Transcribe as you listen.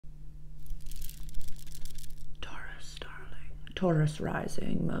Taurus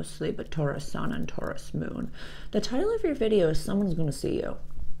rising mostly, but Taurus sun and Taurus moon. The title of your video is Someone's Gonna See You.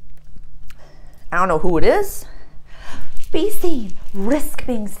 I don't know who it is. Be seen, risk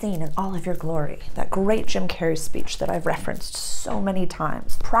being seen in all of your glory. That great Jim Carrey speech that I've referenced so many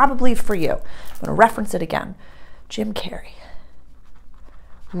times, probably for you. I'm gonna reference it again. Jim Carrey.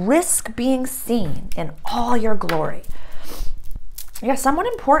 Risk being seen in all your glory. Yeah, someone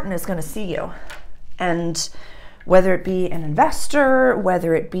important is gonna see you. And whether it be an investor,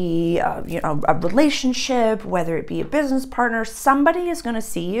 whether it be a relationship, whether it be a business partner, somebody is gonna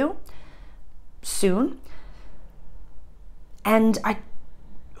see you soon. And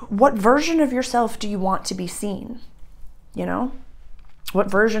what version of yourself do you want to be seen? You know, what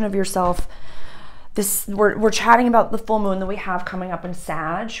version of yourself? We're chatting about the full moon that we have coming up in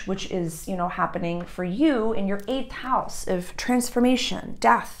Sag, which is, you know, happening for you in your 8th house of transformation,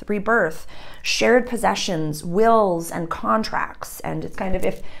 death, rebirth, shared possessions, wills, and contracts. And it's kind of,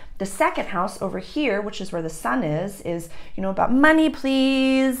 if the 2nd house over here, which is where the sun is, you know, about money,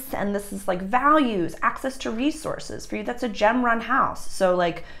 please. And this is like values, access to resources. For you, that's a gem run house. So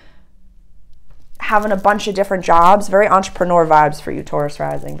like having a bunch of different jobs, very entrepreneur vibes for you, Taurus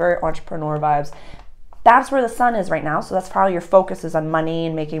rising, very entrepreneur vibes. That's where the sun is right now. So that's probably your focus is on money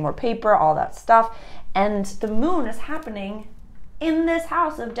and making more paper, all that stuff. And the moon is happening in this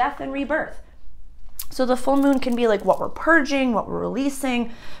house of death and rebirth. So the full moon can be like what we're purging, what we're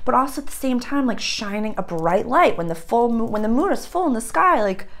releasing, but also at the same time, like shining a bright light. When the moon is full in the sky,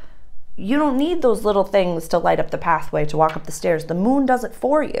 like you don't need those little things to light up the pathway, to walk up the stairs. The moon does it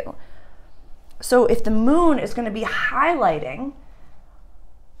for you. So if the moon is going to be highlighting,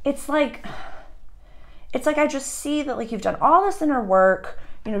 it's like I just see that like you've done all this inner work.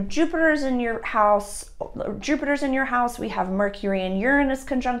 You know, Jupiter's in your house. We have Mercury and Uranus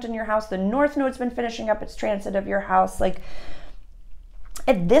conjunct in your house. The North Node's been finishing up its transit of your house. Like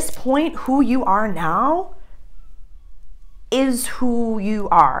at this point, who you are now is who you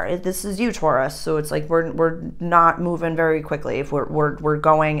are. This is you, Taurus. So it's like we're not moving very quickly. If we're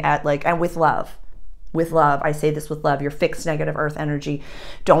going at like, and with love. With love, I say this with love, your fixed negative earth energy.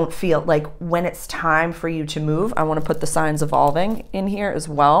 Don't feel like when it's time for you to move. I want to put the signs evolving in here as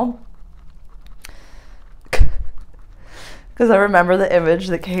well. Because I remember the image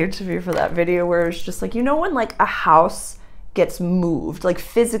that came to me for that video where it's just like, you know, when like a house gets moved, like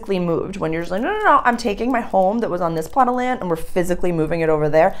physically moved, when you're just like, no, I'm taking my home that was on this plot of land and we're physically moving it over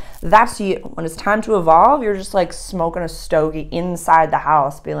there. That's you. When it's time to evolve, you're just like smoking a stogie inside the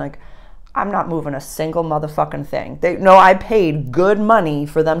house, being like, I'm not moving a single motherfucking thing. I paid good money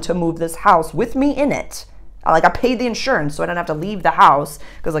for them to move this house with me in it. Like I paid the insurance so I didn't have to leave the house,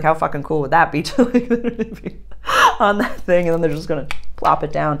 because like how fucking cool would that be to like be on that thing and then they're just gonna plop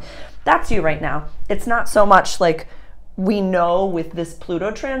it down. That's you right now. It's not so much like we know with this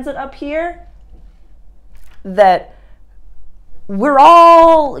Pluto transit up here that we're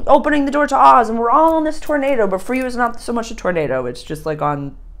all opening the door to Oz and we're all in this tornado, but for you it's not so much a tornado, it's just like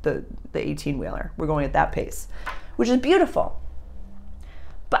on the 18-wheeler. We're going at that pace, which is beautiful.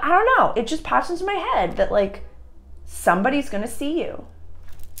 But I don't know, it just pops into my head that like somebody's gonna see you.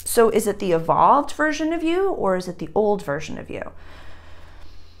 So is it the evolved version of you or is it the old version of you?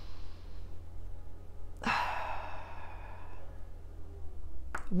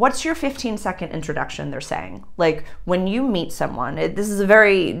 What's your 15-second introduction, they're saying? Like when you meet someone, this is a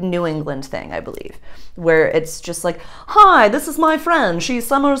very New England thing, I believe, where it's just like, hi, this is my friend. She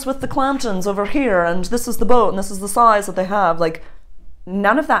summers with the Clamptons over here, and this is the boat, and this is the size that they have. Like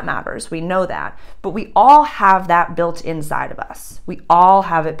none of that matters. We know that. But we all have that built inside of us. We all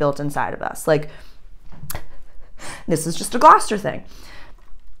have it built inside of us. Like this is just a Gloucester thing.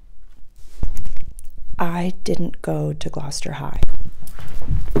 I didn't go to Gloucester High.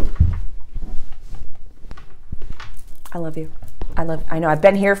 I love you. I know I've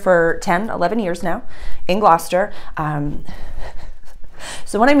been here for 10, 11 years now in Gloucester.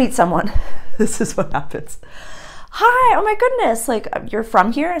 So when I meet someone, this is what happens. Hi, oh my goodness, like you're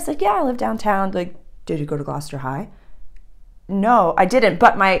from here? I said, yeah, I live downtown. Like, did you go to Gloucester High? No, I didn't,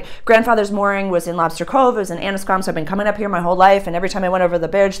 but my grandfather's mooring was in Lobster Cove. It was in Annisquam, so I've been coming up here my whole life, and every time I went over the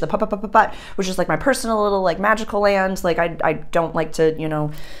bridge, the putt, which is like my personal little like magical land. Like I don't like to, you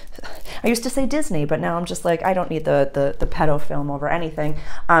know, I used to say Disney, but now I'm just like, I don't need the pedo film over anything.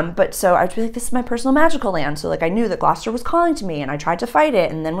 But so I'd be like, this is my personal magical land. So like I knew that Gloucester was calling to me, and I tried to fight it,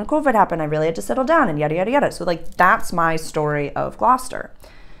 and then when COVID happened, I really had to settle down, and yada, yada, yada. So like that's my story of Gloucester.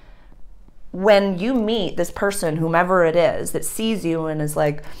 When you meet this person, whomever it is, that sees you and is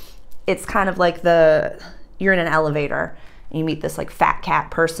like, it's kind of like you're in an elevator and you meet this like fat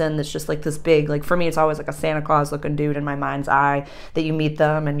cat person that's just like this big, like for me it's always like a Santa Claus looking dude in my mind's eye, that you meet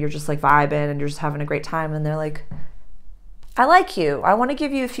them and you're just like vibing and you're just having a great time, and they're like, I like you, I want to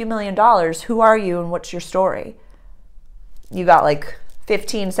give you a few $1,000,000, who are you and what's your story? You got like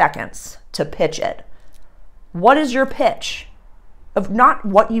 15 seconds to pitch it. What is your pitch? Of not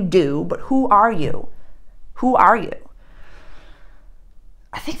what you do, but who are you? Who are you?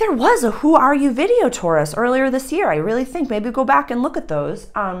 I think there was a Who Are You video, Taurus, earlier this year. I really think, maybe go back and look at those.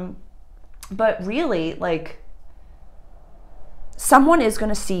 But really, like, someone is going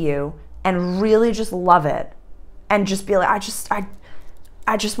to see you and really just love it and just be like, I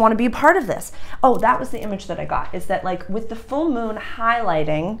just want to be a part of this. Oh, that was the image that I got, is that like with the full moon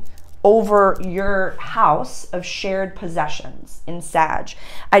highlighting over your house of shared possessions in Sag,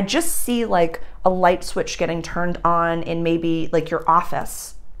 I just see like a light switch getting turned on in maybe like your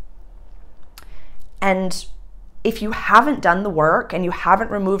office. And if you haven't done the work and you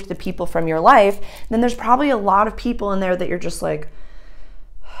haven't removed the people from your life, then there's probably a lot of people in there that you're just like,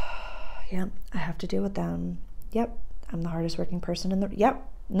 yeah, I have to deal with them. Yep, I'm the hardest working person in the, yep,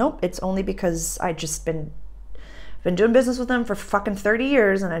 nope, it's only because I just been doing business with them for fucking 30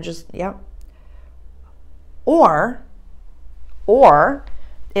 years and I just, yep. Or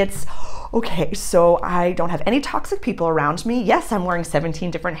it's, okay, so I don't have any toxic people around me. Yes, I'm wearing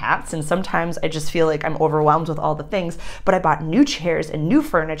 17 different hats and sometimes I just feel like I'm overwhelmed with all the things, but I bought new chairs and new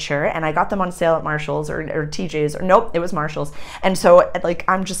furniture and I got them on sale at Marshall's or TJ's, or nope, it was Marshall's. And so like,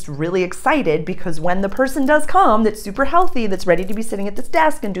 I'm just really excited because when the person does come that's super healthy, that's ready to be sitting at this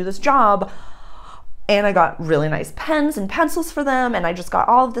desk and do this job, and I got really nice pens and pencils for them, and I just got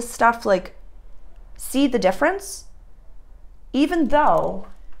all of this stuff, like, see the difference? Even though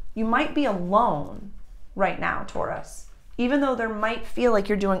you might be alone right now, Taurus, even though there might feel like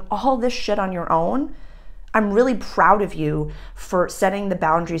you're doing all this shit on your own, I'm really proud of you for setting the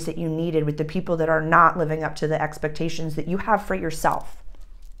boundaries that you needed with the people that are not living up to the expectations that you have for yourself.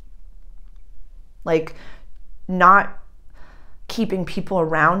 Like, not keeping people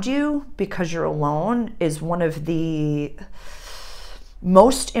around you because you're alone is one of the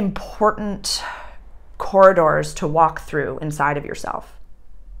most important corridors to walk through inside of yourself.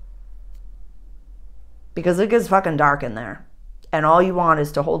 Because it gets fucking dark in there. And all you want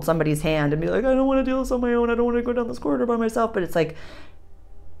is to hold somebody's hand and be like, I don't want to do this on my own. I don't want to go down this corridor by myself. But it's like,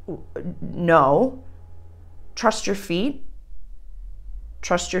 no. Trust your feet.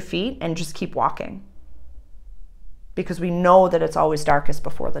 Trust your feet and just keep walking. Because we know that it's always darkest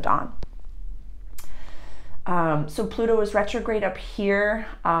before the dawn. So Pluto is retrograde up here.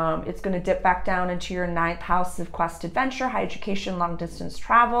 It's going to dip back down into your 9th house of quest, adventure, high education, long distance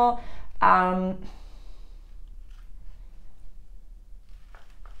travel.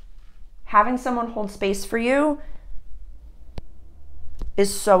 Having someone hold space for you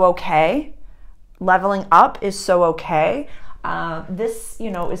is so okay. Leveling up is so okay. This,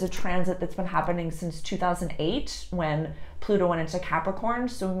 you know, is a transit that's been happening since 2008 when Pluto went into Capricorn.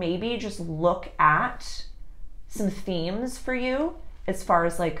 So maybe just look at some themes for you as far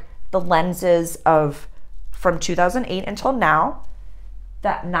as like the lenses of from 2008 until now,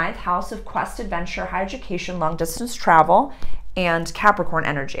 that 9th house of quest, adventure, high education, long distance travel, and Capricorn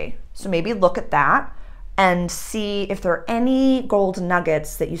energy. So maybe look at that and see if there are any gold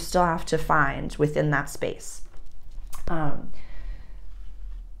nuggets that you still have to find within that space.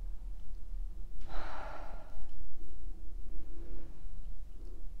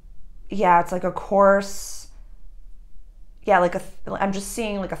 Yeah, it's like a course. Yeah, like I'm just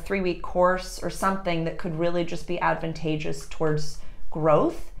seeing like a 3-week course or something that could really just be advantageous towards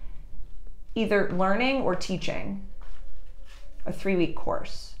growth, either learning or teaching. A 3-week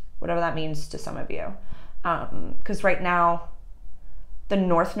course, whatever that means to some of you. Because right now, the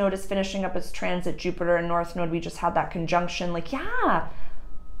North Node is finishing up its transit. Jupiter and North Node, we just had that conjunction. Like, yeah,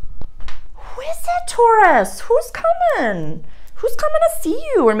 who is it, Taurus? Who's coming? Who's coming to see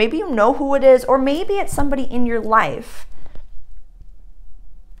you? Or maybe you know who it is, or maybe it's somebody in your life.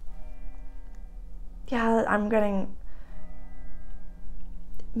 Yeah, I'm getting,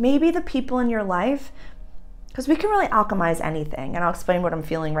 maybe the people in your life, because we can really alchemize anything, and I'll explain what I'm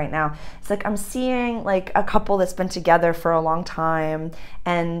feeling right now. It's like I'm seeing like a couple that's been together for a long time,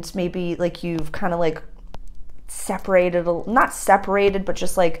 and maybe like you've kind of like separated, not separated, but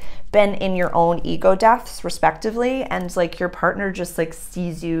just like been in your own ego deaths respectively, and like your partner just like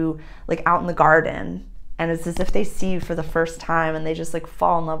sees you like out in the garden, and it's as if they see you for the first time and they just like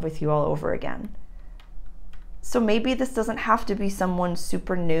fall in love with you all over again. So maybe this doesn't have to be someone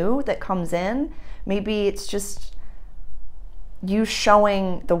super new that comes in. Maybe it's just you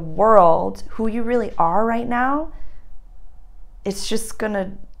showing the world who you really are right now it's just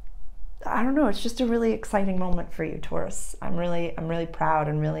gonna, I don't know, it's just a really exciting moment for you, Taurus. I'm really proud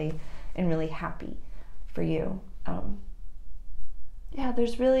and really happy for you. Yeah,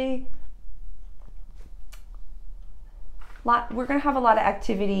 there's really we're gonna have a lot of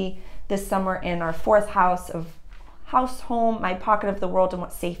activity this summer in our 4th house of house, home, my pocket of the world, and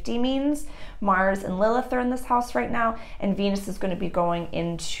what safety means. Mars and Lilith are in this house right now, and Venus is going to be going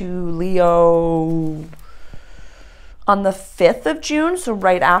into Leo on the 5th of June, so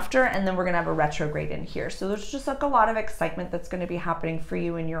right after, and then we're going to have a retrograde in here. So there's just like a lot of excitement that's going to be happening for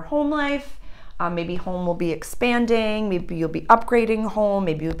you in your home life. Maybe home will be expanding, maybe you'll be upgrading home,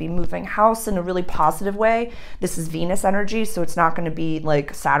 maybe you'll be moving house in a really positive way. This is Venus energy, so it's not going to be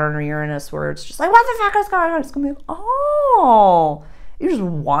like Saturn or Uranus where it's just like, what the fuck is going on? It's going to be like, oh, you just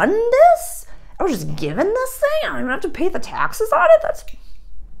won this? I was just given this thing? I don't even have to pay the taxes on it?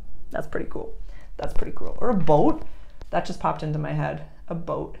 That's pretty cool. That's pretty cool. Or a boat. That just popped into my head. A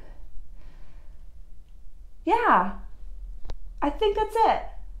boat. Yeah, I think that's it.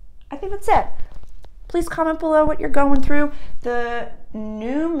 I think that's it. Please comment below what you're going through. The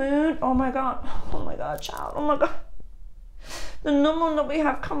new moon, oh my God, child, oh my God. The new moon that we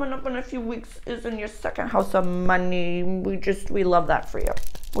have coming up in a few weeks is in your 2nd house of money. We love that for you.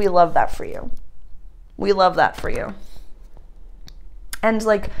 We love that for you. We love that for you. And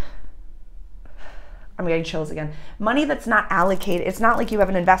like, I'm getting chills again. Money that's not allocated. It's not like you have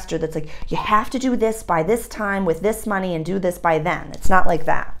an investor that's like, you have to do this by this time with this money and do this by then. It's not like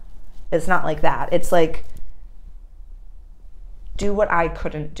that. It's not like that. It's like, do what I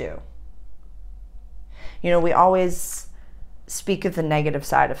couldn't do. You know, we always speak of the negative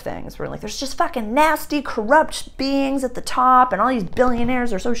side of things. We're like, there's just fucking nasty, corrupt beings at the top, and all these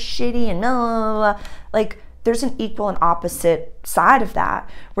billionaires are so shitty and blah, blah, blah. Like, there's an equal and opposite side of that,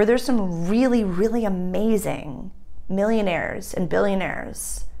 where there's some really, really amazing millionaires and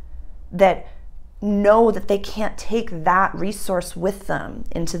billionaires that know that they can't take that resource with them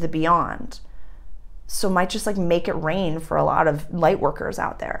into the beyond. So might just like make it rain for a lot of light workers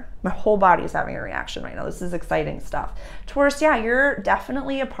out there. My whole body is having a reaction right now. This is exciting stuff. Taurus, yeah, you're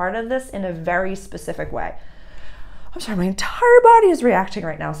definitely a part of this in a very specific way. I'm sorry, my entire body is reacting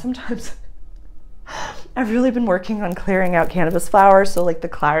right now. Sometimes I've really been working on clearing out cannabis flowers, so like the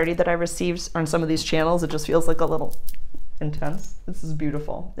clarity that I received on some of these channels, it just feels like a little intense. This is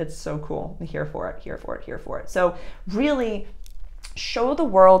beautiful. It's so cool. I'm here for it, here for it, here for it. So really show the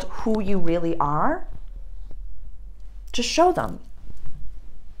world who you really are. Just show them.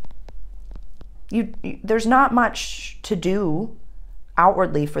 There's not much to do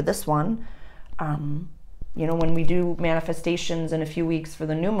outwardly for this one. You know, when we do manifestations in a few weeks for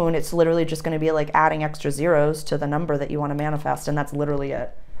the new moon, it's literally just going to be like adding extra zeros to the number that you want to manifest, and that's literally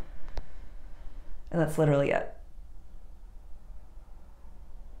it. And that's literally it.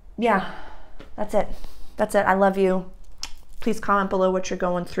 Yeah, that's it. That's it. I love you. Please comment below what you're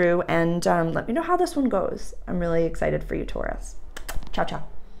going through, and let me know how this one goes. I'm really excited for you, Taurus. Ciao, ciao.